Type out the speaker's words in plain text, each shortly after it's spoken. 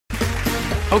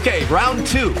Okay, round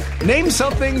two. Name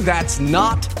something that's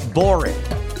not boring.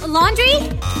 A laundry?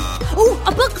 Ooh, a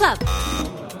book club.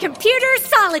 Computer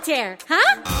solitaire,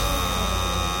 huh?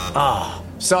 Ah,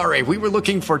 sorry, we were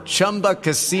looking for Chumba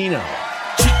Casino.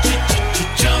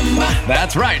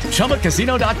 That's right,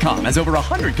 ChumbaCasino.com has over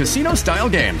 100 casino-style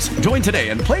games. Join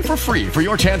today and play for free for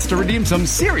your chance to redeem some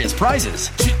serious prizes.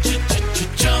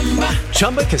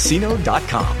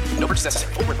 ChumbaCasino.com. No purchase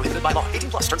necessary. Void where prohibited by law.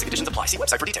 18+. Terms and conditions apply. See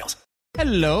website for details.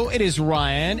 Hello, it is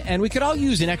Ryan, and we could all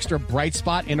use an extra bright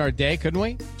spot in our day, couldn't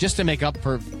we? Just to make up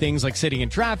for things like sitting in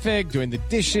traffic, doing the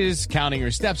dishes, counting your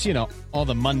steps, you know, all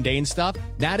the mundane stuff.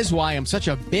 That is why I'm such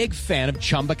a big fan of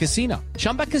Chumba Casino.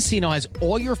 Chumba Casino has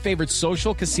all your favorite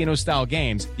social casino-style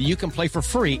games that you can play for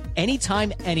free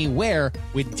anytime, anywhere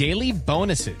with daily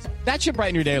bonuses. That should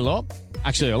brighten your day a little.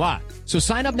 Actually, a lot. So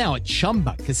sign up now at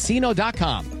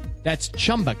ChumbaCasino.com. That's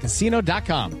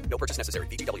ChumbaCasino.com. No purchase necessary.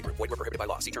 VGW Group. Void where prohibited by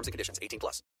law. See terms and conditions.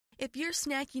 18+. If you're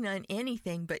snacking on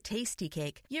anything but Tasty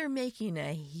Cake, you're making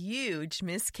a huge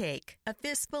mistake. A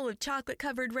fistful of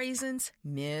chocolate-covered raisins?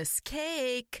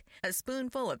 Mistake. A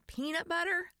spoonful of peanut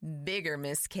butter? Bigger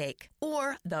mistake.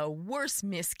 Or the worst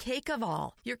mistake of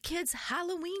all, your kid's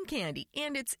Halloween candy,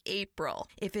 and it's April.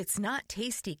 If it's not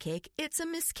Tasty Cake, it's a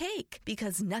mistake,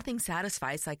 because nothing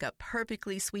satisfies like a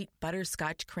perfectly sweet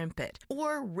butterscotch crimpet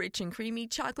or rich and creamy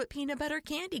chocolate peanut butter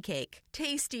candy cake.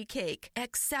 Tasty Cake.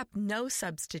 Accept no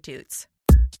substitutes.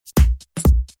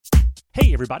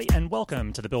 Hey, everybody, and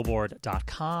welcome to the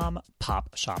Billboard.com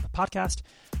Pop Shop Podcast.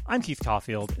 I'm Keith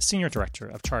Caulfield, Senior Director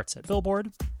of Charts at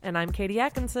Billboard. And I'm Katie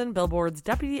Atkinson, Billboard's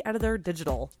Deputy Editor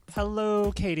Digital.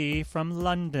 Hello, Katie, from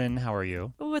London. How are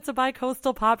you? Ooh, it's a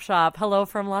bi-coastal pop shop. Hello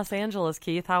from Los Angeles,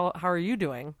 Keith. How are you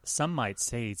doing? Some might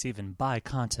say it's even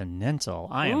bi-continental.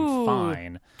 I am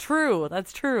fine. True,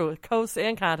 that's true. Coasts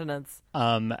and continents.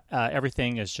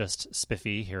 Everything is just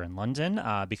spiffy here in London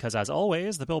because, as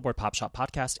always, the Billboard Pop Shop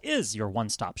Podcast is your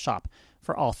one-stop shop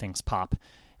for all things pop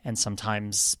and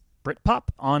sometimes Britpop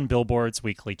on Billboard's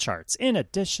weekly charts. In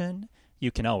addition,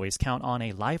 you can always count on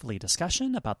a lively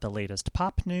discussion about the latest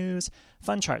pop news,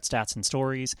 fun chart stats and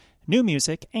stories, new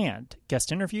music, and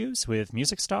guest interviews with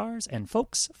music stars and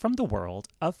folks from the world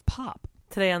of pop.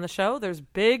 Today on the show, there's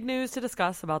big news to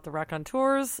discuss about the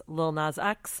Raconteurs, Lil Nas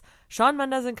X, Shawn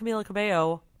Mendes and Camila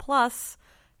Cabello, plus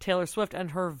Taylor Swift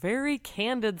and her very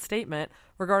candid statement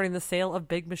regarding the sale of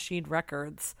Big Machine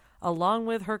Records, along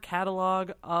with her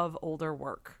catalog of older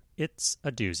work. It's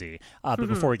a doozy. But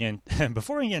before we get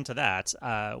into that,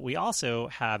 we also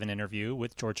have an interview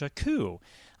with Georgia Koo.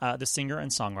 The singer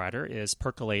and songwriter is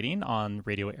percolating on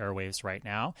radio airwaves right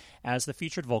now as the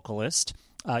featured vocalist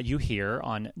you hear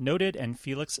on Noted and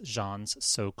Felix Jean's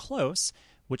So Close,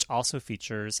 which also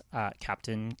features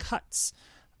Captain Cuts.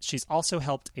 She's also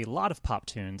helped a lot of pop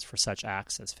tunes for such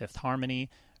acts as Fifth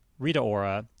Harmony, Rita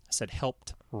Ora,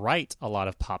 helped write a lot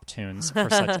of pop tunes for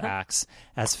such acts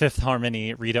as Fifth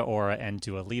Harmony, Rita Ora, and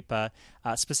Dua Lipa.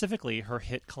 Specifically, her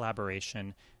hit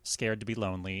collaboration, Scared to be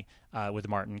Lonely, with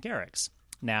Martin Garrix.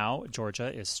 Now,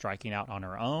 Georgia is striking out on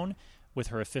her own with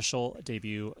her official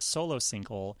debut solo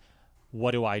single,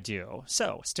 What Do I Do?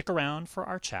 So, stick around for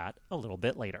our chat a little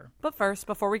bit later. But first,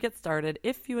 before we get started,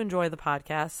 if you enjoy the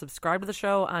podcast, subscribe to the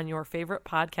show on your favorite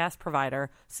podcast provider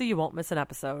so you won't miss an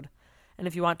episode. And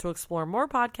if you want to explore more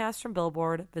podcasts from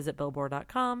Billboard, visit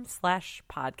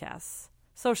billboard.com/podcasts.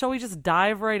 So shall we just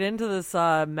dive right into this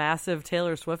massive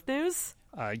Taylor Swift news?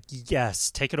 Yes,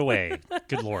 take it away.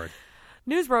 Good Lord.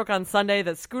 News broke on Sunday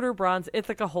that Scooter Braun's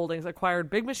Ithaca Holdings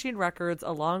acquired Big Machine Records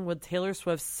along with Taylor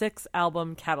Swift's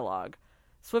 6-album catalog.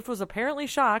 Swift was apparently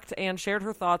shocked and shared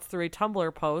her thoughts through a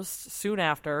Tumblr post soon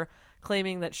after,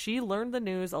 claiming that she learned the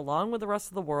news along with the rest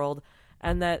of the world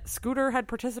and that Scooter had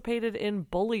participated in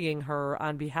bullying her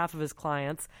on behalf of his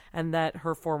clients, and that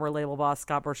her former label boss,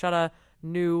 Scott Borchetta,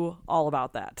 knew all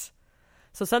about that.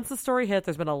 So since the story hit,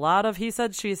 there's been a lot of he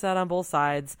said, she said on both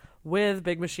sides, with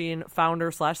Big Machine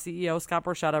founder/CEO Scott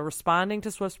Borchetta responding to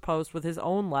Swift's post with his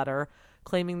own letter,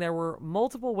 claiming there were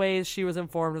multiple ways she was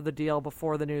informed of the deal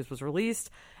before the news was released,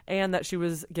 and that she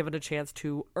was given a chance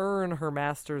to earn her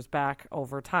masters back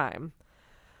over time.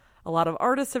 A lot of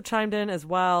artists have chimed in as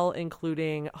well,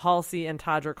 including Halsey and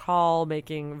Todrick Hall,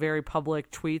 making very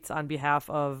public tweets on behalf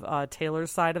of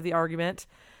Taylor's side of the argument.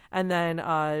 And then,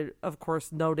 of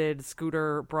course, noted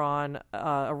Scooter Braun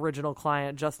original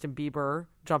client Justin Bieber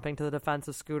jumping to the defense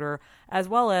of Scooter, as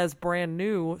well as brand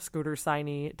new Scooter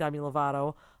signee Demi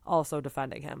Lovato also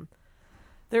defending him.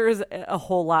 There is a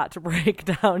whole lot to break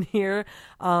down here.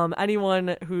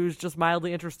 Anyone who's just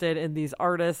mildly interested in these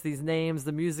artists, these names,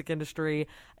 the music industry,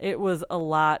 it was a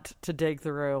lot to dig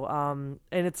through. And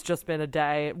it's just been a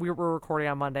day. We were recording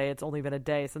on Monday. It's only been a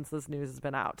day since this news has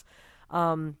been out.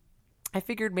 I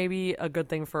figured maybe a good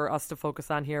thing for us to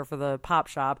focus on here for the Pop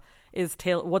Shop is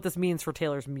what this means for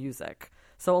Taylor's music.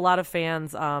 So a lot of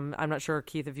fans, I'm not sure,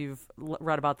 Keith, if you've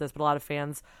read about this, but a lot of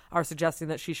fans are suggesting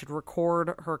that she should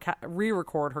re-record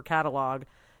her catalog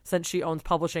since she owns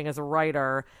publishing as a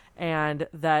writer, and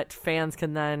that fans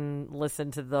can then listen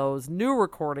to those new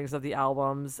recordings of the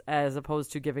albums as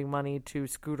opposed to giving money to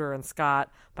Scooter and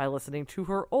Scott by listening to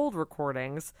her old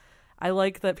recordings. I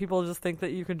like that people just think that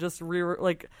you can just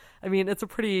it's a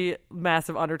pretty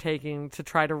massive undertaking to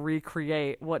try to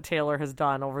recreate what Taylor has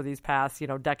done over these past,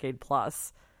 decade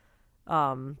plus.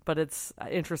 But it's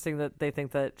interesting that they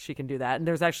think that she can do that. And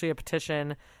there's actually a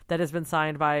petition that has been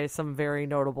signed by some very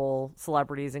notable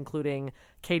celebrities, including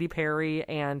Katy Perry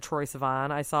and Troye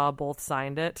Sivan. I saw both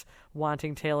signed it,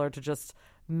 wanting Taylor to just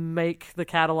make the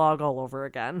catalog all over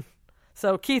again.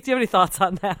 So, Keith, do you have any thoughts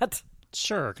on that?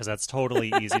 Sure, because that's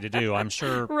totally easy to do. I'm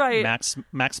sure right.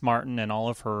 Max Martin and all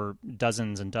of her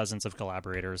dozens and dozens of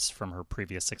collaborators from her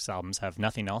previous 6 albums have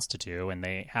nothing else to do, and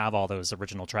they have all those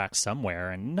original tracks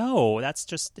somewhere. And no, that's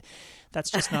just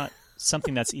not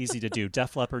something that's easy to do.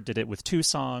 Def Leppard did it with 2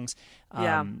 songs.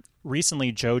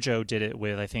 Recently, JoJo did it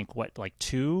with, I think,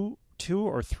 two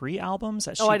or 3 albums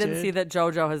that she did. I didn't see that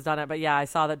JoJo has done it, but yeah, I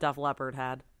saw that Def Leppard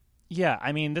had. Yeah,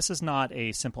 I mean, this is not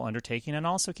a simple undertaking. And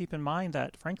also keep in mind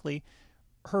that, frankly,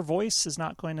 her voice is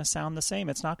not going to sound the same.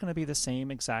 It's not going to be the same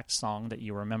exact song that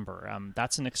you remember.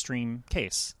 That's an extreme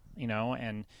case,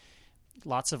 and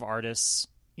lots of artists,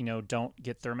 don't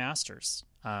get their masters.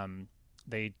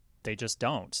 They just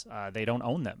don't. They don't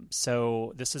own them.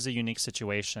 So this is a unique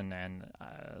situation, and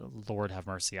Lord have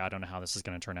mercy, I don't know how this is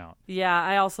going to turn out. Yeah,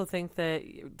 I also think that,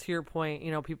 to your point,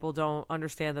 people don't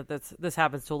understand that this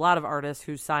happens to a lot of artists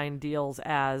who sign deals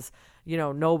as,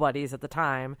 nobodies at the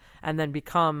time and then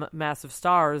become massive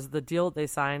stars. The deal that they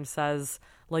signed says,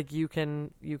 you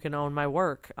can own my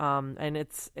work. And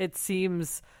it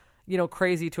seems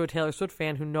crazy to a Taylor Swift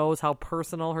fan who knows how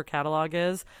personal her catalog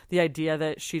is. The idea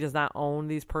that she does not own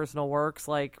these personal works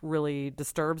really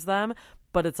disturbs them,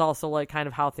 but it's also kind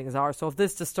of how things are. So if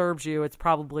this disturbs you, it's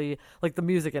probably the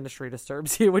music industry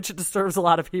disturbs you, which it disturbs a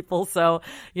lot of people. So,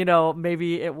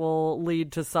 maybe it will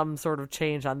lead to some sort of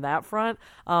change on that front.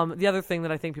 The other thing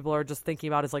that I think people are just thinking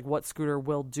about is what Scooter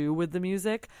will do with the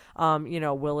music.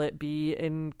 Will it be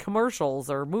in commercials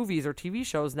or movies or TV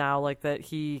shows now that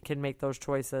he can make those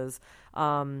choices?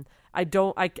 I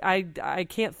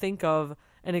can't think of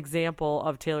an example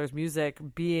of Taylor's music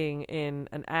being in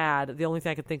an ad. The only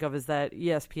thing I could think of is that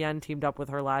ESPN teamed up with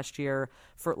her last year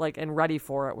for and Ready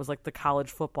For It was the college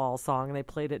football song, and they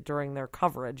played it during their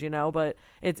coverage, but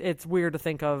it's weird to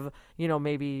think of,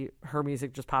 maybe her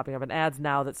music just popping up in ads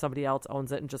now that somebody else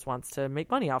owns it and just wants to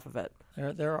make money off of it.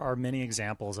 There are many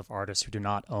examples of artists who do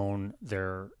not own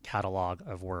their catalog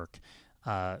of work.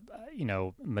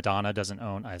 Madonna doesn't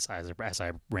own, as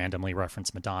I randomly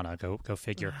reference Madonna, go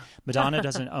figure. Madonna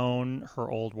doesn't own her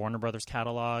old Warner Brothers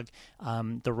catalog.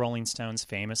 The Rolling Stones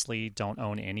famously don't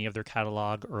own any of their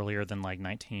catalog earlier than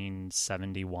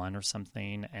 1971 or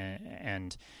something.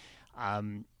 And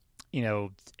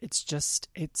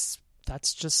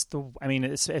that's just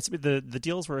the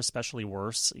deals were especially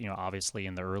worse, obviously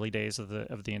in the early days of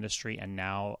the industry, and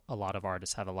now a lot of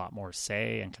artists have a lot more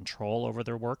say and control over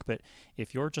their work. But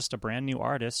if you're just a brand new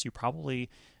artist, you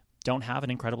probably don't have an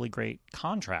incredibly great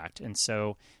contract, and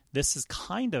so this is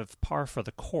kind of par for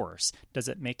the course. Does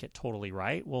it make it totally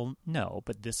right? Well, no,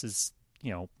 but this is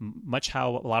much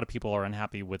how a lot of people are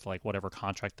unhappy with whatever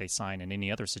contract they sign in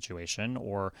any other situation,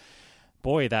 or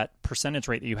boy, that percentage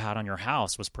rate that you had on your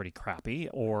house was pretty crappy,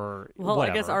 or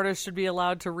whatever. I guess artists should be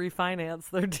allowed to refinance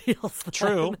their deals.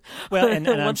 True. Well, and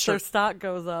once I'm sure their stock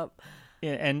goes up.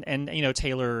 And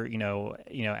Taylor,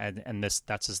 and this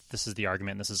is the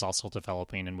argument. And this is also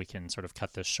developing, and we can sort of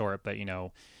cut this short. But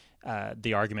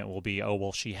the argument will be, oh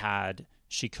well, she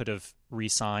could have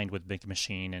re-signed with Big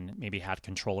Machine and maybe had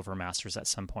control of her masters at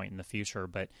some point in the future,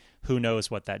 but who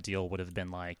knows what that deal would have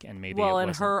been like, and maybe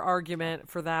and her argument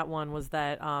for that one was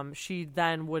that she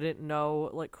then wouldn't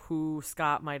know who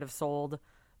Scott might have sold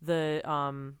the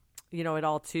it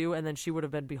all to, and then she would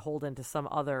have been beholden to some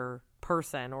other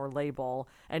person or label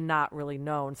and not really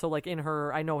known. So in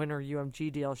her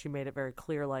UMG deal, she made it very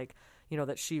clear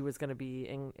that she was going to be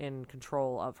in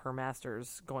control of her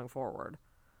masters going forward.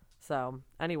 So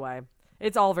anyway,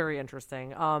 it's all very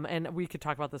interesting. And we could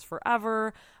talk about this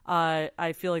forever.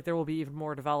 I feel like there will be even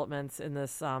more developments in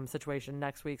this situation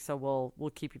next week, so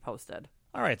we'll keep you posted.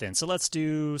 All right, then. So let's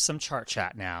do some chart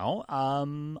chat now.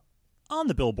 On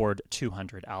the Billboard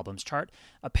 200 albums chart,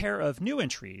 a pair of new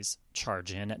entries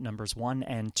charge in at numbers 1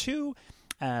 and 2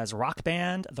 as rock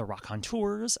band The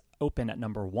Raconteurs open at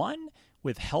number 1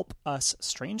 with Help Us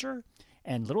Stranger,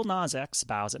 and Lil Nas X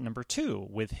bows at number 2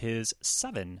 with his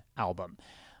 7 album.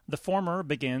 The former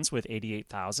begins with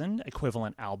 88,000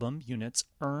 equivalent album units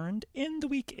earned in the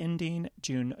week ending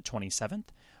June 27th,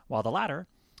 while the latter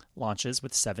launches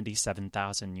with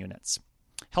 77,000 units.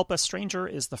 Help Us Stranger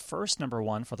is the first number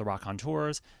 1 for The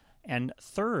Raconteurs and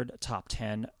third top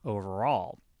 10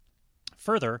 overall.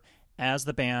 Further, as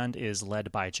the band is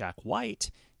led by Jack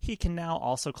White, he can now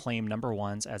also claim number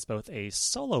 1s as both a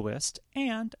soloist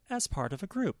and as part of a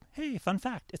group. Hey, fun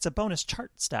fact, it's a bonus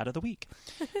chart stat of the week.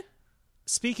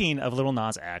 Speaking of Lil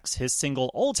Nas X, his single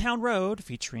Old Town Road,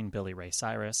 featuring Billy Ray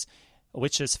Cyrus,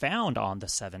 which is found on the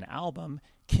 7 album,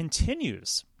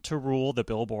 continues to rule the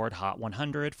Billboard Hot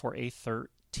 100 for a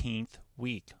 13th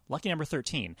week. Lucky number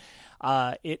 13.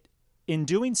 In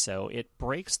doing so, it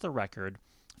breaks the record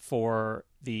for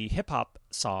the hip-hop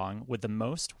song with the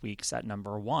most weeks at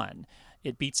number 1.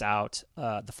 It beats out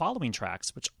the following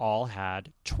tracks, which all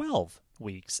had 12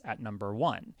 weeks at number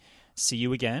 1. See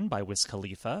You Again by Wiz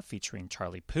Khalifa featuring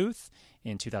Charlie Puth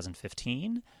in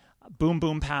 2015. Boom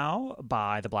Boom Pow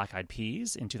by the Black Eyed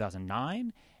Peas in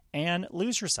 2009. And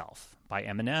Lose Yourself by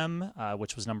Eminem,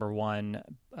 which was number 1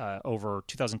 over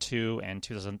 2002 and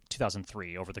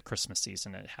 2003 over the Christmas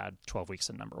season. It had 12 weeks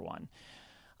at number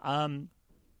 1.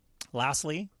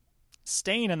 Lastly,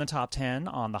 staying in the top 10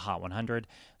 on the Hot 100,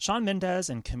 Shawn Mendes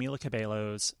and Camila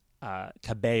Cabello's,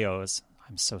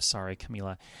 I'm so sorry,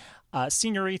 Camila,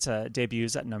 Senorita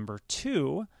debuts at number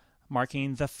 2,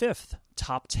 marking the 5th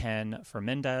top 10 for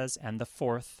Mendes and the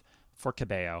 4th for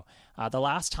Cabello. The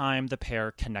last time the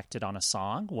pair connected on a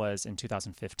song was in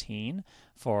 2015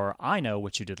 for I Know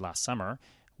What You Did Last Summer,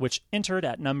 which entered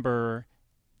at number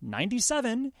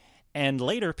 97 and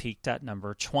later peaked at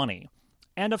number 20.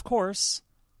 And of course,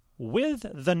 with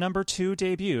the number 2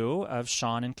 debut of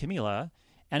Shawn and Camila,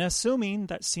 and assuming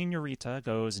that Senorita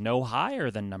goes no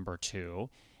higher than number 2,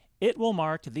 it will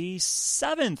mark the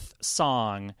 7th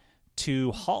song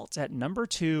to halt at number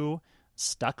 2,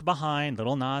 stuck behind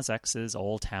Lil Nas X's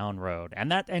Old Town Road.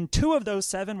 And 2 of those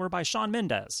 7 were by Shawn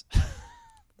Mendes.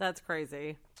 That's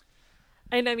crazy.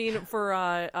 And I mean, for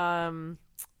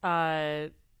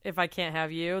If I Can't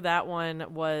Have You, that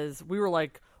one was, we were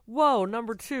like, whoa,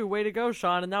 number 2, way to go,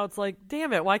 Shawn. And now it's like,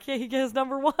 damn it, why can't he get his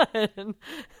number 1?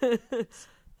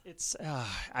 It's,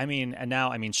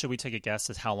 should we take a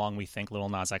guess as how long we think Lil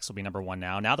Nas X will be number 1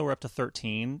 now? Now that we're up to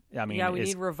 13, we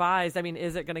need revised. I mean,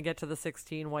 is it going to get to the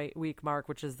 16-week mark,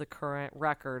 which is the current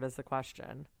record, is the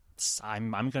question.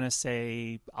 I'm going to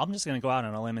say, I'm just going to go out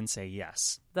on a limb and say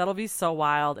yes. That'll be so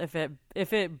wild if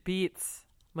it beats,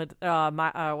 what am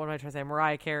I trying to say,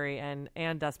 Mariah Carey and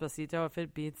Despacito, if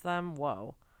it beats them,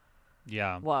 whoa.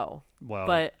 Yeah. Whoa. Whoa.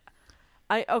 But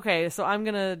so I'm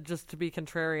going to, just to be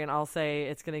contrarian, I'll say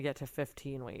it's going to get to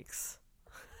 15 weeks.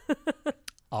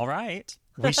 All right.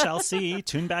 We shall see.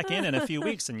 Tune back in a few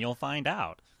weeks and you'll find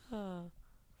out.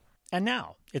 And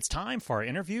now it's time for our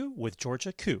interview with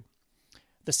Georgia Koo.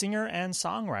 The singer and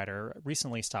songwriter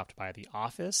recently stopped by the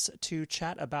office to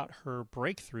chat about her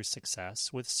breakthrough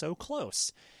success with So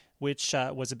Close, which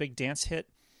was a big dance hit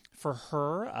for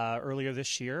her earlier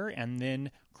this year, and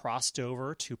then crossed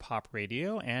over to pop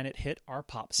radio, and it hit our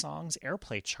pop songs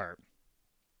airplay chart.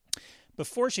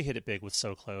 Before she hit it big with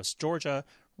So Close, Georgia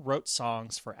wrote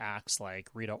songs for acts like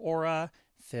Rita Ora,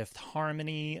 Fifth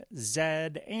Harmony,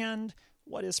 Zedd, and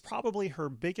what is probably her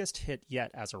biggest hit yet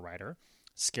as a writer,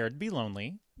 Scared to Be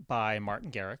Lonely by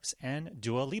Martin Garrix and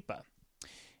Dua Lipa.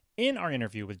 In our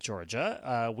interview with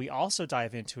Georgia, we also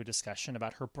dive into a discussion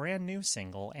about her brand new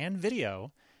single and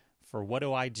video for What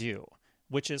Do I Do,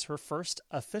 which is her first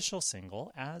official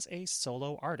single as a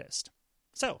solo artist.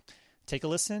 So, take a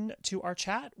listen to our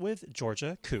chat with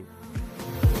Georgia Koo.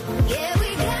 Yeah,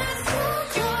 we got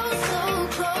so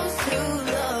close to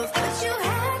love, but you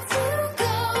had to go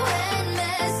and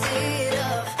mess it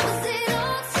up. Was it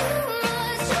all too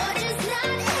much, or just not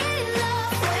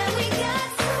enough? When we got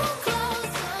so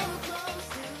close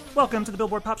to Welcome to the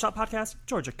Billboard Pop Shop Podcast,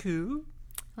 Georgia Koo.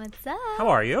 What's up? How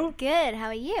are you? Good. How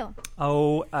are you?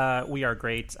 Oh, we are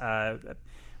great.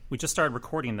 We just started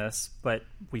recording this, but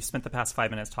we spent the past 5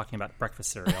 minutes talking about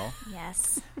breakfast cereal.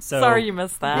 Yes. So Sorry you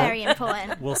missed that. Very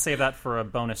important. We'll save that for a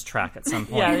bonus track at some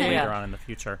point Yeah. later on in the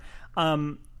future.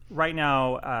 Right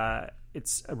now,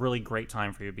 it's a really great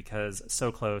time for you because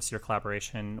So Close, your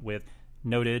collaboration with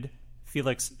noted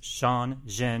Felix Jean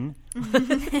Jin.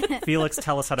 Felix,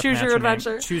 tell us how to Choose pronounce Your your name.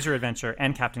 Adventure. Choose Your Adventure,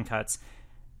 and Captain Cuts.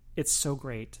 It's so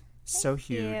great, so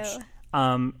huge. you.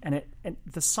 And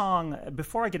the song,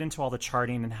 before I get into all the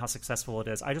charting and how successful it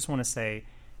is, I just want to say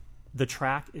the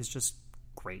track is just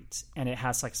great, and it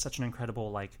has like such an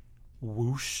incredible like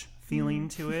whoosh feeling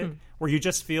to it, where you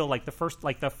just feel like the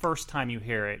first time you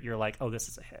hear it, you're like, oh, this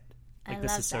is a hit. Like, I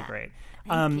this love is so that. great.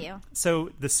 Thank you.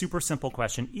 So the super simple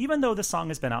question, even though the song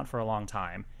has been out for a long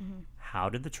time, how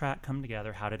did the track come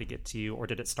together? How did it get to you? Or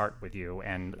did it start with you?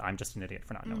 And I'm just an idiot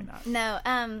for not knowing that. No,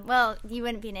 well, you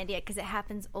wouldn't be an idiot because it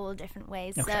happens all different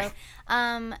ways. Okay.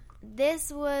 So,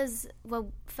 this was,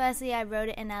 well, firstly, I wrote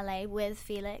it in LA with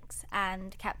Felix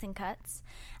and Captain Cuts.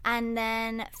 And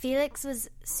then Felix was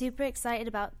super excited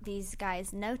about these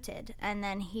guys, Noted. And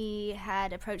then he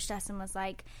had approached us and was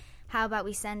like, how about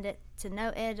we send it to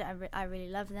Noted? I really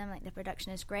love them. Like, the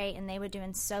production is great. And they were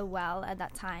doing so well at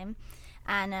that time.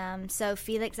 And so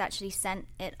Felix actually sent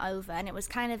it over, and it was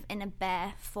kind of in a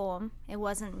bare form. It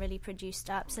wasn't really produced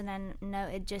up. So then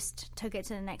Noted just took it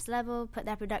to the next level, put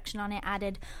their production on it,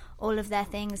 added all of their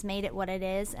things, made it what it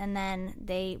is, and then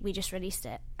we just released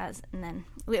it and then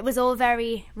it was all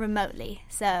very remotely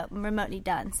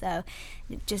done. So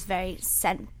just very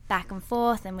sent back and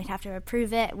forth, and we'd have to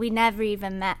approve it. We never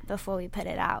even met before we put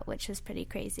it out, which was pretty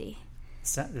crazy.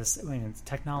 It's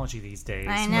technology these days.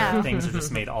 I know. Where things are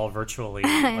just made all virtually,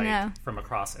 know. from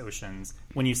across oceans.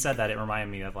 When you said that, it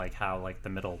reminded me of like how like the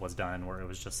middle was done, where it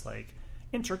was just like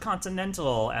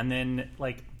intercontinental, and then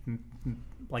like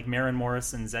Maren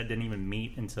Morris and Zed didn't even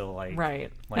meet until like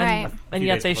Right. Right. a few And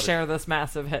yet days they before share this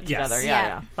massive hit Yes. together. Yeah.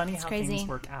 Yeah. Funny It's how crazy. things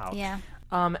work out. Yeah.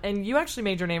 And you actually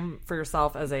made your name for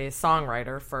yourself as a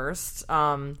songwriter first,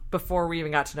 before we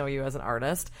even got to know you as an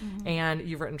artist. And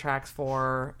you've written tracks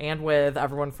for and with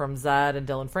everyone from Zed and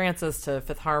Dylan Francis to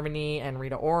Fifth Harmony and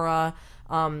Rita Ora.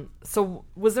 So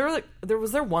was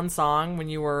there one song when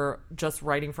you were just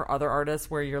writing for other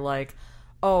artists where you're like,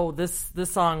 oh, this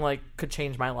song like could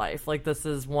change my life. Like, this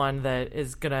is one that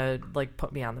is gonna like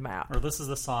put me on the map. Or this is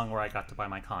the song where I got to buy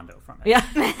my condo from it.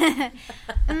 Yeah.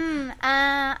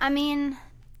 I mean,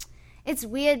 it's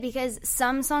weird because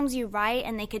some songs you write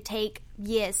and they could take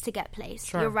years to get placed.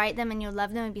 Sure. You'll write them and you'll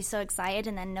love them and be so excited,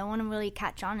 and then no one will really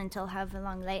catch on until however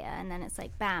long later, and then it's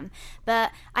like bam.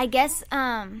 But I guess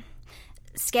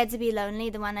Scared to Be Lonely,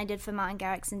 the one I did for Martin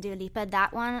Garrix and Dua Lipa,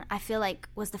 that one I feel like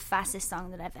was the fastest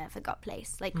song that I've ever got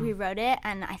placed. Like, we wrote it,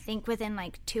 and I think within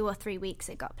like 2 or 3 weeks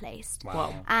it got placed.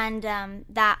 Wow. And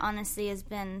that honestly has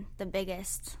been the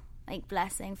biggest like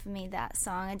blessing for me, that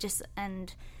song.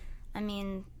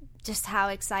 Just how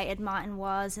excited Martin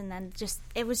was, and then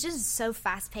it was just so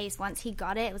fast paced. Once he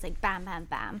got it, it was like bam, bam,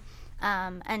 bam.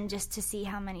 And just to see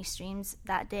how many streams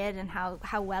that did, and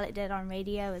how well it did on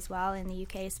radio as well, in the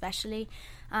UK especially.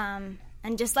 And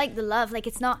just like the love, like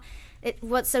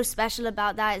what's so special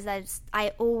about that is that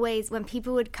I always, when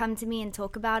people would come to me and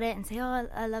talk about it and say, oh,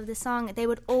 I love this song, they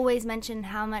would always mention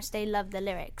how much they love the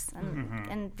lyrics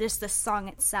and just the song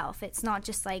itself. It's not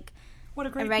just like What a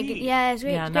great beat. yeah, it's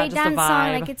Yeah, not great just a dance song,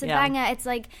 vibe. like it's a Yeah. banger. It's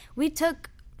like we took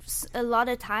a lot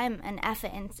of time and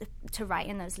effort into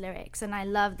writing those lyrics, and I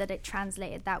love that it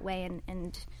translated that way,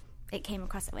 and it came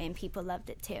across that way, and people loved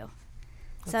it too.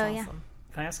 That's so awesome. yeah.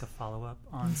 Can I ask a follow-up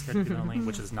on Scared to Be Lonely,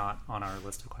 which is not on our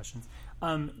list of questions?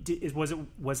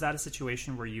 Was that a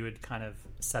situation where you had kind of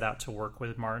set out to work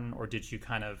with Martin, or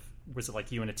was it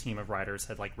like you and a team of writers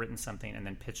had like written something and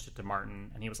then pitched it to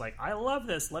Martin, and he was like, I love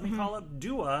this, let me call up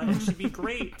Dua, and she'd be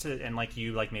great and like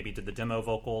you like maybe did the demo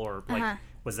vocal, or like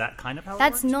was that kind of how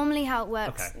That's it worked? normally how it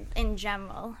works Okay. in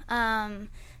general.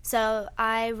 So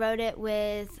I wrote it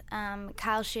with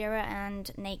Kyle Shearer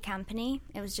and Nate Campany.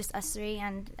 It was just us three,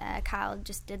 and Kyle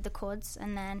just did the chords,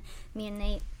 and then me and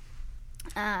Nate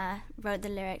wrote the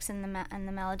lyrics and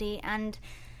the melody. And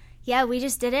yeah, we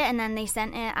just did it, and then they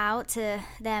sent it out to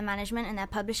their management and their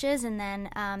publishers, and then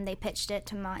they pitched it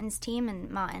to Martin's team.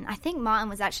 And I think Martin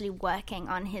was actually working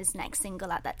on his next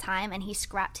single at that time, and he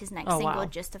scrapped his next single wow.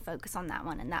 just to focus on that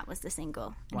one, and that was the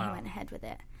single, and Wow. he went ahead with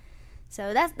it.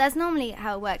 So that's normally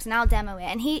how it works, and I'll demo it.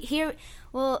 And he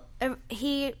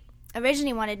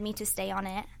originally wanted me to stay on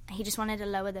it. He just wanted to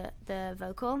lower the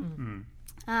vocal.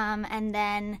 And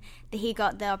then he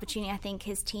got the opportunity. I think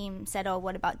his team said, "Oh,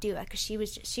 what about Dua?" Because she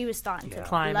was starting to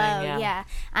Climbing, blow, yeah.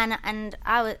 And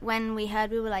when we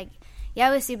heard, we were like, "Yeah,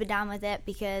 we're super down with it."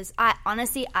 Because I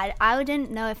honestly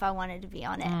didn't know if I wanted to be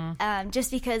on it, just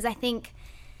because I think.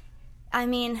 I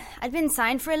mean, I'd been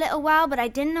signed for a little while, but I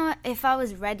didn't know if I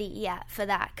was ready yet for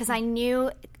that. Because I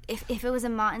knew if it was a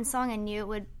Martin song, I knew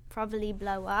probably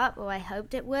blow up, or I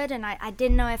hoped it would, and I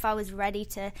didn't know if I was ready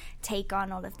to take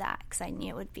on all of that, because I knew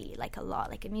it would be like a lot,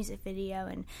 like a music video,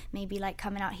 and maybe like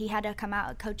coming out, he had to come out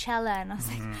at Coachella, and I was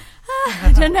like,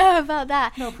 I don't know about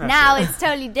that. No pressure. Now it's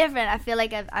totally different. I feel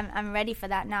like I'm ready for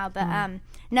that now, but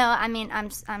no, I mean,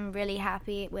 I'm really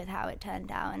happy with how it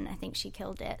turned out, and I think she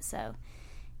killed it. So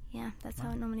yeah, that's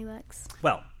how it normally works.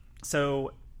 Well,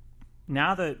 so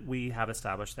now that we have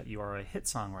established that you are a hit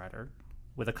songwriter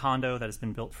with a condo that has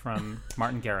been built from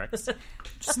Martin Garrix.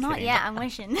 Just Not kidding. yet. I'm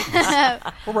wishing.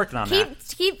 We're working on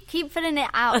that. Keep putting it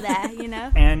out there. You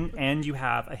know. And you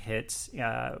have a hit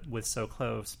with So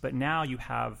Close, but now you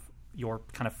have your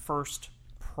kind of first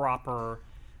proper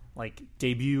like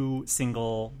debut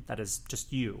single that is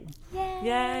just you.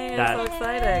 Yay, That- that's so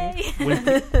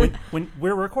exciting. When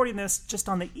we're recording this just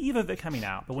on the eve of it coming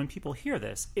out, but when people hear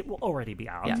this, it will already be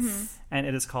out. Yes. And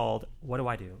it is called What Do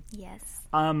I Do? Yes.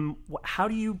 How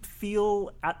do you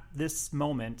feel at this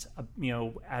moment,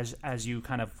 as you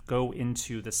kind of go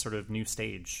into this sort of new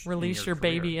stage? in Release your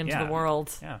career? baby into Yeah. the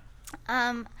world. Yeah.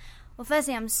 Well,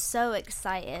 firstly, I'm so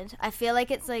excited. I feel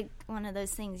like it's like one of those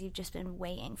things you've just been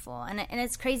waiting for. And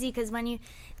it's crazy because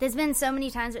there's been so many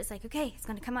times where it's like, okay, it's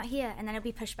going to come out here and then it'll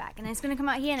be pushed back. And then it's going to come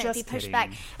out here and it'll be Just pushed kidding.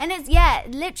 back. And it's, yeah,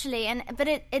 literally.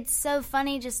 But it's so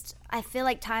funny. Just, I feel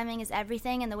like timing is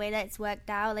everything, and the way that it's worked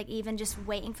out, like even just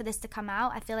waiting for this to come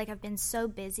out, I feel like I've been so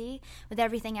busy with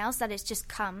everything else that it's just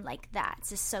come like that. It's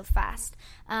just so fast.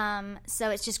 So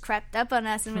it's just crept up on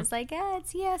us and it's like, yeah,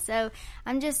 it's here. So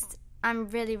I'm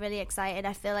really, really excited.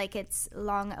 I feel like it's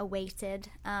long awaited.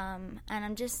 And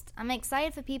I'm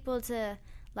excited for people to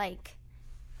like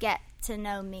get to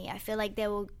know me. I feel like they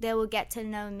will get to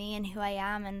know me and who I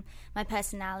am and my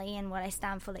personality and what I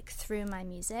stand for, like through my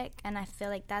music. And I feel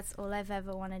like that's all I've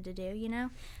ever wanted to do, you know?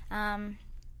 And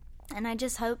I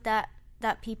just hope that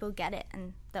people get it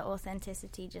and the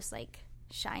authenticity just like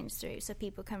shines through so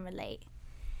people can relate.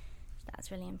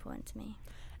 That's really important to me.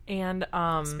 And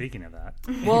Speaking of that,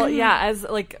 well, yeah, as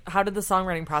like, how did the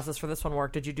songwriting process for this one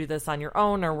work? Did you do this on your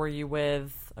own, or were you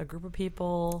with a group of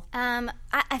people?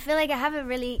 I feel like I have a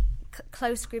really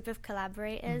close group of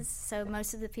collaborators. So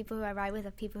most of the people who I write with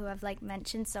are people who I've like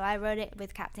mentioned. So I wrote it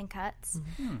with Captain Cuts,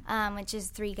 which is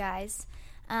 3 guys,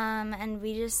 and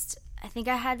we just, I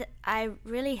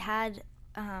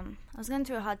was going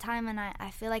through a hard time, and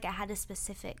I feel like I had a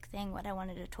specific thing what I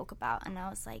wanted to talk about, and I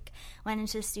was like, went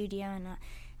into the studio and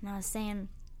I was saying,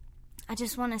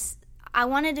 I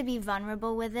wanted to be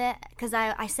vulnerable with it, because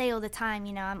I say all the time,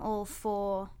 you know, I'm all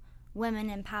for women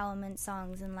empowerment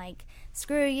songs and like,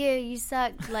 screw you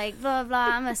suck, like blah blah,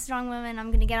 I'm a strong woman,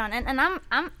 I'm gonna get on, and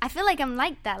I feel like I'm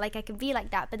like that, like I can be like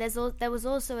that, but there was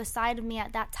also a side of me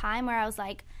at that time where I was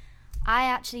like, I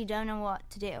actually don't know what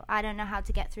to do. I don't know how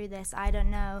to get through this. I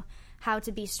don't know how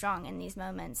to be strong in these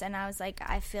moments. And I was like,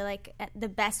 I feel like the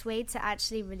best way to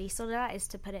actually release all of that is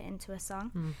to put it into a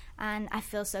song. And I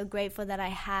feel so grateful that I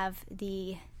have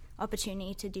the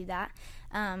opportunity to do that,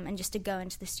 and just to go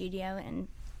into the studio and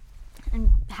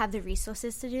have the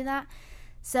resources to do that.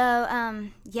 So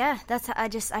yeah, that's how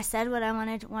I said what I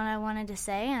wanted to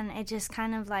say, and it just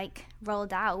kind of like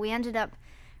rolled out. We ended up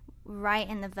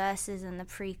writing the verses and the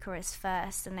pre-chorus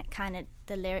first, and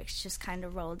the lyrics just kind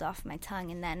of rolled off my tongue,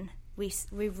 and then we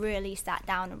really sat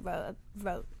down and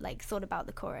wrote like thought about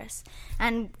the chorus.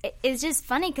 And it's just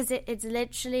funny because it's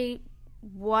literally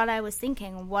what I was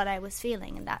thinking and what I was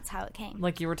feeling, and that's how it came.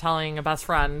 Like you were telling a best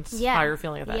friend how you're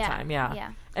feeling at that time.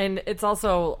 Yeah. And it's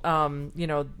also,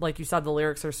 like you said, the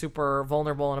lyrics are super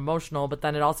vulnerable and emotional, but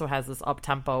then it also has this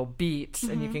up-tempo beat,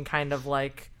 and you can kind of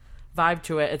like vibe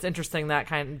to it. It's interesting that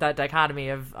dichotomy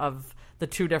of the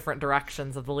 2 different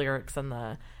directions of the lyrics and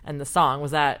the song.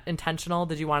 Was that intentional?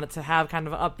 Did you want it to have kind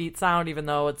of an upbeat sound, even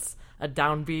though it's a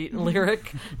downbeat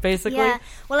lyric, basically? Yeah.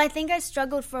 Well, I think I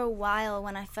struggled for a while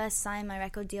when I first signed my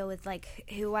record deal with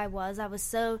like who I was. I was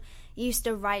so used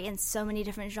to write in so many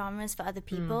different genres for other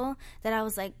people that I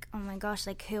was like, oh my gosh,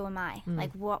 like who am I?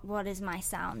 Like what is my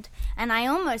sound? And I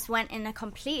almost went in a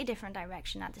completely different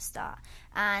direction at the start.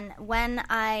 And when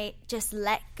I just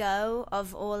let go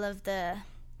of all of the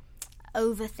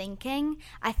overthinking,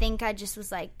 I think I just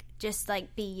was like, just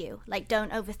like be you, like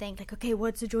don't overthink, like okay,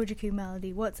 what's a Georgia Q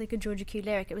melody, what's like a Georgia Q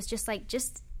lyric. It was just like,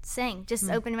 just sing, just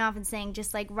open your mouth and sing,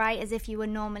 just like write as if you were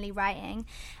normally writing.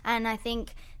 And I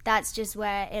think that's just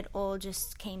where it all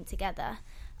just came together.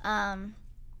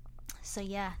 So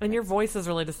yeah. And your voice is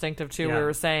really distinctive too, Yeah. we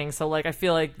were saying. So like I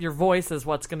feel like your voice is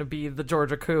what's going to be the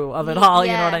Georgia Coup of it all,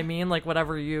 you know what I mean? Like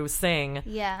whatever you sing,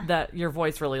 that your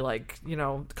voice really like,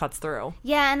 cuts through.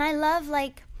 Yeah, and I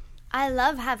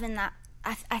love having that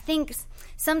I think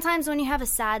sometimes when you have a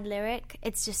sad lyric,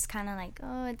 it's just kind of like,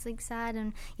 oh, it's like sad,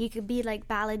 and you could be like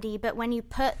ballady, but when you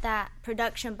put that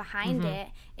production behind it,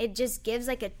 it just gives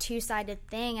like a two-sided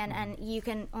thing, and you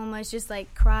can almost just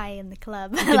like cry in the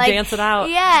club. You can like, dance it out.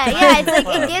 Yeah, it's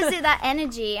like it gives it that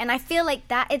energy, and I feel like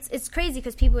that it's crazy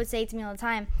because people would say to me all the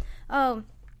time, oh,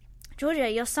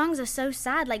 Georgia, your songs are so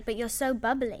sad, like, but you're so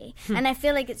bubbly. And I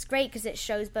feel like it's great because it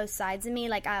shows both sides of me.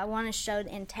 Like, I want to show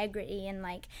the integrity and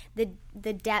like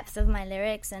the depth of my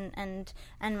lyrics and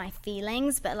my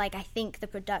feelings. But like, I think the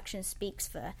production speaks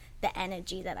for the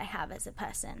energy that I have as a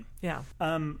person. Yeah.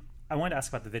 I wanted to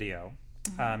ask about the video.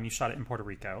 You shot it in Puerto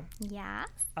Rico. Yeah.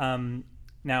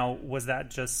 Now, was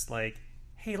that just like,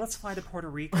 hey, let's fly to Puerto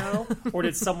Rico? Or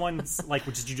did someone, like,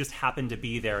 did you just happen to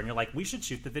be there and you're like, we should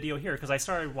shoot the video here? Because I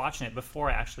started watching it before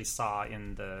I actually saw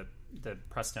in the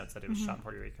press notes that it was shot in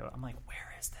Puerto Rico. I'm like,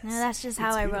 where is this? No, that's just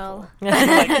how I roll.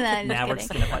 Like, No, I'm now just we're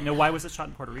just kidding. going to... No, why was it shot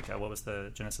in Puerto Rico? What was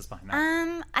the genesis behind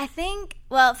that? I think,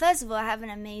 well, first of all, I have an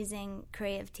amazing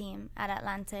creative team at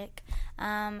Atlantic.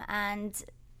 And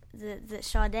the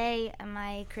Sade,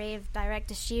 my creative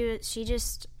director, she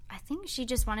just... I think she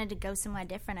just wanted to go somewhere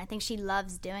different. I think she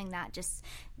loves doing that, just,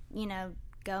 you know,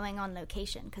 going on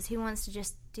location. Because who wants to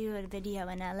just do a video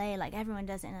in LA like everyone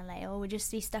does it in LA, or would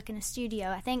just be stuck in a studio?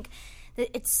 I think that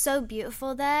it's so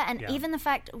beautiful there. And even the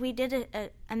fact we did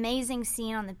an amazing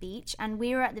scene on the beach, and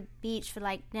we were at the beach for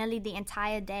like nearly the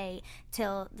entire day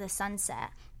till the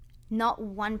sunset. Not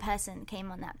one person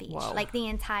came on that beach. Whoa. Like the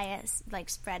entire like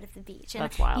spread of the beach. And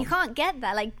That's wild. you can't get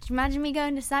that. Like imagine me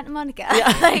going to Santa Monica.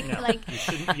 Yeah. like You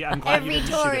shouldn't... Yeah, I'm glad you every didn't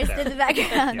shoot it tourist there. in the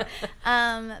background.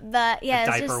 But yeah, A it's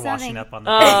diaper just washing something. up on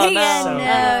the Oh, beach. Yeah, So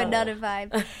no, beautiful.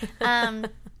 not a vibe.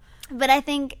 But I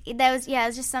think there was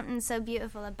just something so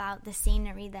beautiful about the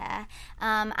scenery there.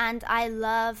 And I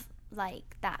love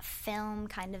like that film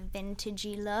kind of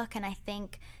vintagey look, and I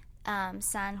think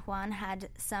San Juan had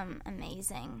some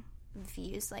amazing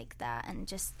views like that, and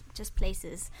just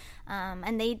places,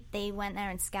 and they went there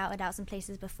and scouted out some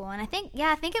places before, and I think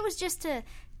it was just to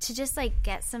just like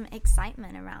get some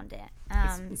excitement around it,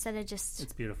 instead of just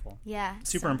It's beautiful.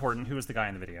 super Important. Who was the guy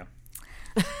in the video?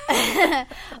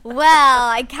 Well,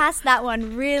 I cast that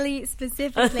one really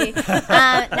specifically.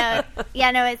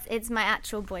 It's my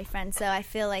actual boyfriend, so I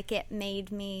feel like it made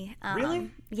me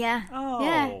Really? Yeah. Oh.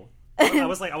 Yeah. I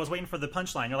was waiting for the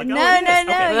punchline. You're like, No, oh, it is.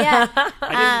 no,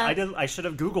 Okay. yeah. I should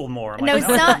have Googled more. I'm No, like,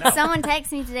 no. someone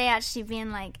texted me today actually being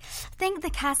like, I think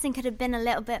the casting could have been a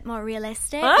little bit more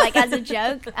realistic, like as a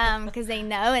joke, because they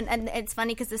know. And it's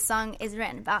funny because the song is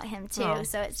written about him too, Oh.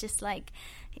 so it's just like,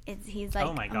 he's like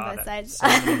Oh my on God, both that's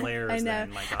sides. so many layers I know. then,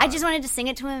 my God. I just wanted to sing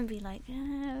it to him and be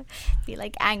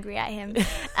like angry at him.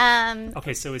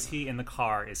 Okay, so is he in the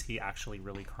car? Is he actually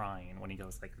really crying when he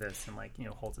goes like this and like,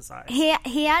 holds his eyes?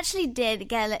 He actually did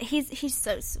get. He's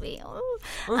so sweet.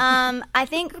 I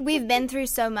think we've been through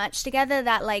so much together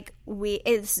that like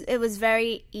it was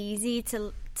very easy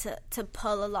to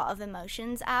pull a lot of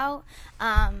emotions out.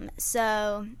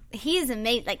 So he's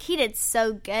amazing. Like he did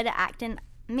so good at acting.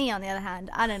 Me, on the other hand,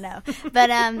 I don't know, but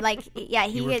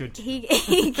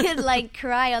he could like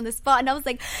cry on the spot, and I was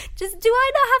like, just do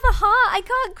I not have a heart? I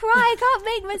can't cry. I can't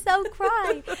make myself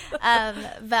cry.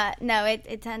 But no,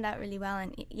 it turned out really well,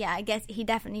 and yeah, I guess he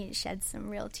definitely shed some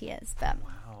real tears. But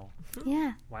Wow.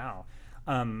 yeah, Wow.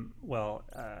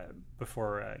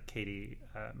 Before Katie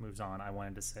moves on, I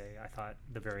wanted to say I thought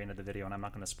the very end of the video, and I'm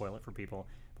not going to spoil it for people,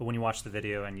 but when you watch the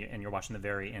video and you're watching the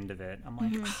very end of it, I'm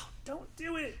like, oh, don't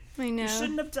do it. I know. You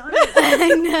shouldn't have done it. I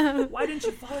know. Why didn't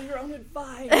you follow your own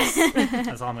advice?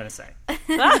 That's all I'm going to say.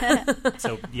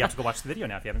 So you have to go watch the video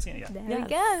now if you haven't seen it yet. There we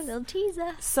go, little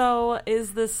teaser. So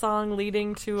is this song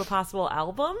leading to a possible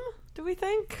album, do we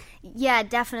think? Yeah,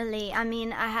 definitely. I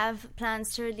mean, I have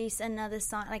plans to release another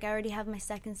song. Like, I already have my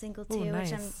second single too, Ooh, nice.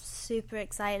 which I'm super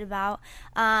excited about.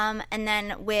 And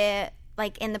then we're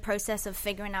like in the process of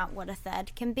figuring out what a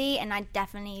third can be, and I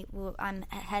definitely I'm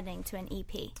heading to an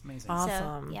EP. Amazing.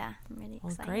 Awesome. So yeah, I'm really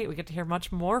Well, excited. great. We get to hear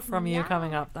much more from you Yeah.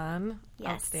 coming up then.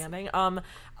 Yes. Outstanding.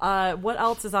 What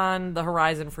else is on the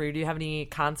horizon for you? Do you have any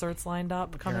concerts lined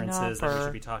up coming Appearances up? that we or-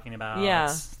 should be talking about.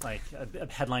 Yeah. Like a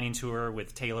headlining tour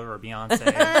with Taylor or Beyonce.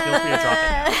 Feel free to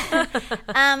drop it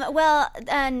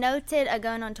now. Noted are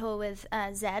going on tour with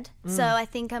Zed, so I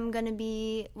think I'm going to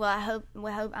be. Well,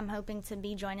 I'm hoping to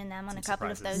be joining them on a couple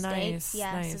of surprises. those dates.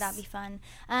 Yeah, so that'd be fun.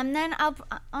 Then I'll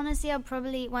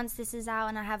probably, once this is out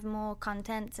and I have more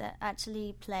content to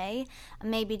actually play,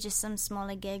 maybe just some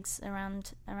smaller gigs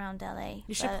around LA.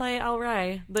 You should play El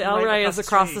Rey. The El Rey is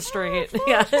across the street.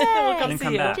 Yeah, we'll come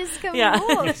see you. back. Just come Yeah.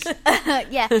 walk.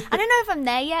 Yeah, I don't know if I'm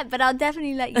there yet, but I'll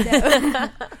definitely let you know.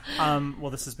 Well,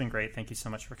 this has been great. Thank you so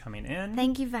much for coming in.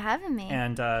 Thank you for having me.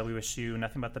 And we wish you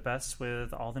nothing but the best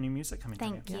with all the new music coming from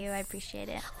you. Thank you. I appreciate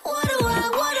it. What do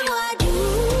I do?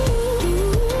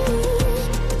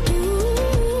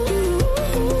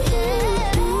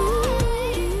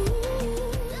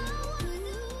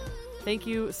 Thank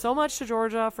you so much to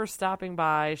Georgia for stopping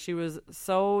by. She was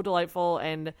so delightful,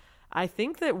 and I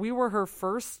think that we were her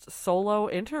first solo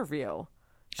interview.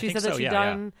 She said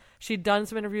that she'd done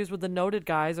some interviews with the noted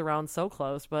guys around So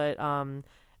Close, but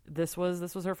this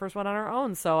was her first one on her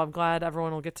own. So I'm glad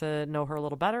everyone will get to know her a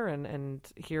little better and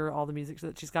hear all the music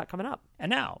that she's got coming up.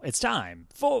 And now it's time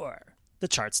for the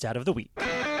chart stat of the week.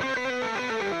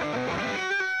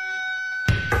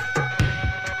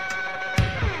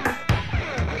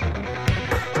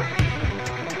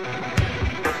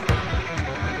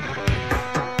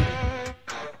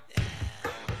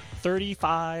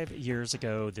 "35 years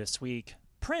ago this week,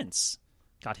 Prince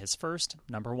got his first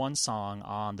 #1 song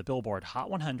on the Billboard Hot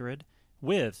 100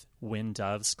 with When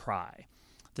Doves Cry.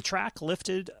 The track,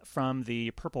 lifted from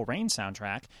the Purple Rain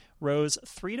soundtrack, rose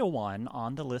 3-1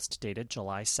 on the list dated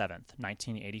July 7th,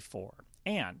 1984,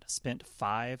 and spent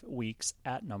 5 weeks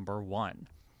at #1.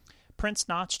 Prince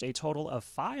notched a total of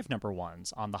 5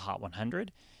 #1s on the Hot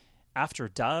 100. After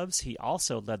Doves, he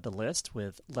also led the list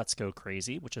with Let's Go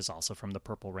Crazy, which is also from the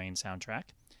Purple Rain soundtrack,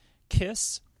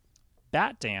 Kiss,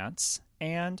 Bat Dance,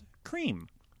 and Cream.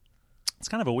 It's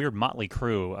kind of a weird motley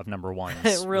crew of #1s.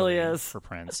 It really is. For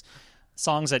Prince.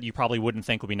 Songs that you probably wouldn't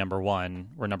think would be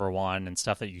 #1 were #1, and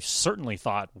stuff that you certainly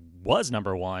thought was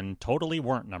 #1 totally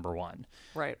weren't #1.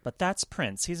 Right. But that's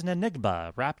Prince. He's an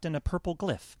enigma wrapped in a purple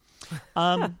glyph.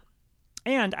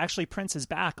 And actually, Prince is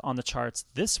back on the charts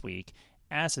this week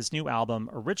as his new album,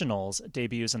 Originals,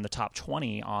 debuts in the top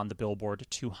 20 on the Billboard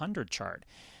 200 chart.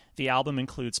 The album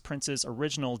includes Prince's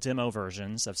original demo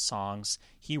versions of songs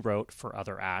he wrote for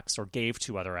other acts or gave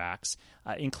to other acts,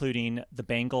 including The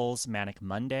Bangles' Manic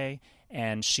Monday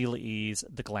and Sheila E.'s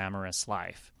The Glamorous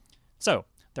Life. So,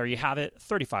 there you have it.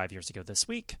 35 years ago this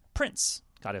week, Prince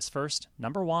got his first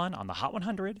 #1 on the Hot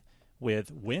 100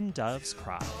 with When Doves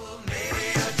Cry.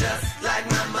 Maybe you're just like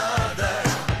my mother.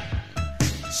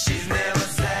 She's never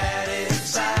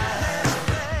satisfied.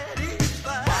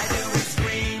 Why do we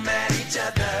scream at each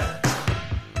other?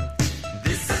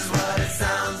 This is what it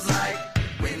sounds like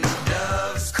when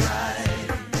doves cry.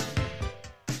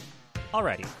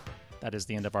 Alrighty, that is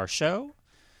the end of our show.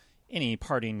 Any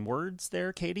parting words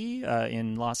there, Katie,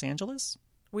 in Los Angeles?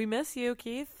 We miss you,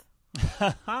 Keith.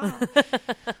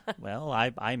 Well,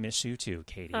 I miss you too,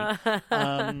 Katie.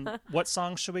 What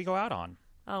song should we go out on?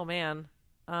 Oh, man.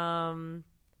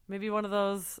 Maybe one of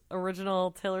those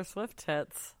original Taylor Swift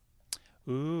hits.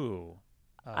 Ooh.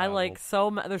 I like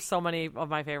there's so many of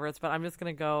my favorites, but I'm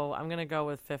going to go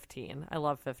with 15. I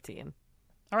love 15.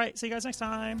 All right, see you guys next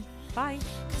time. Bye.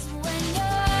 When you're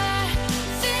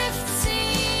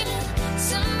 15,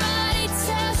 somebody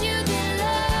tells you they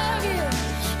love you.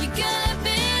 You're gonna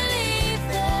believe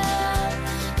them.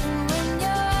 And when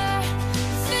you're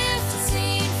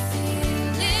 15,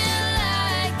 feeling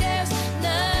like there's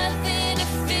nothing to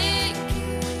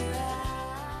figure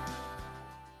out.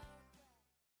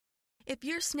 If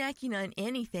you're snacking on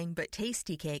anything but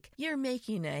tasty cake, you're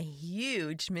making a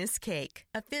huge mistake.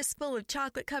 A fistful of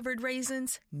chocolate-covered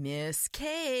raisins?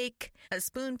 Mistake. A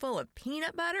spoonful of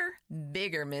peanut butter?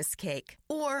 Bigger mistake.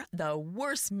 Or the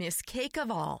worst mistake of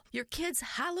all, your kid's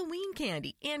Halloween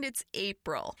candy, and it's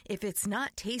April. If it's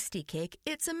not tasty cake,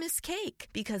 it's a mistake,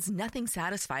 because nothing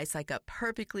satisfies like a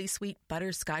perfectly sweet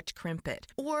butterscotch crimpet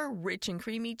or rich and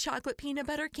creamy chocolate peanut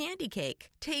butter candy cake.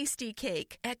 Tasty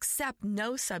cake, accept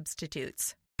no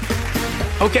substitutes.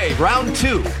 Okay, round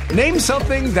 2. Name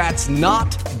something that's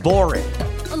not boring.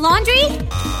 A laundry?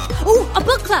 Ooh, a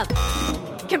book club.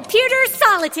 Computer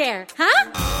solitaire, huh?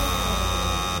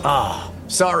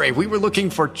 Sorry, we were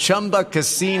looking for Chumba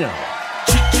Casino.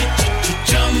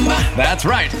 That's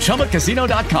right.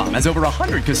 ChumbaCasino.com has over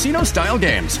 100 casino-style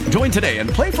games. Join today and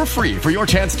play for free for your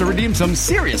chance to redeem some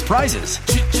serious prizes.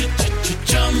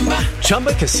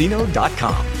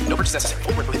 ChumbaCasino.com. No purchase necessary.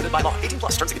 Void where prohibited by law.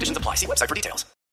 18+. Terms and conditions apply. See website for details.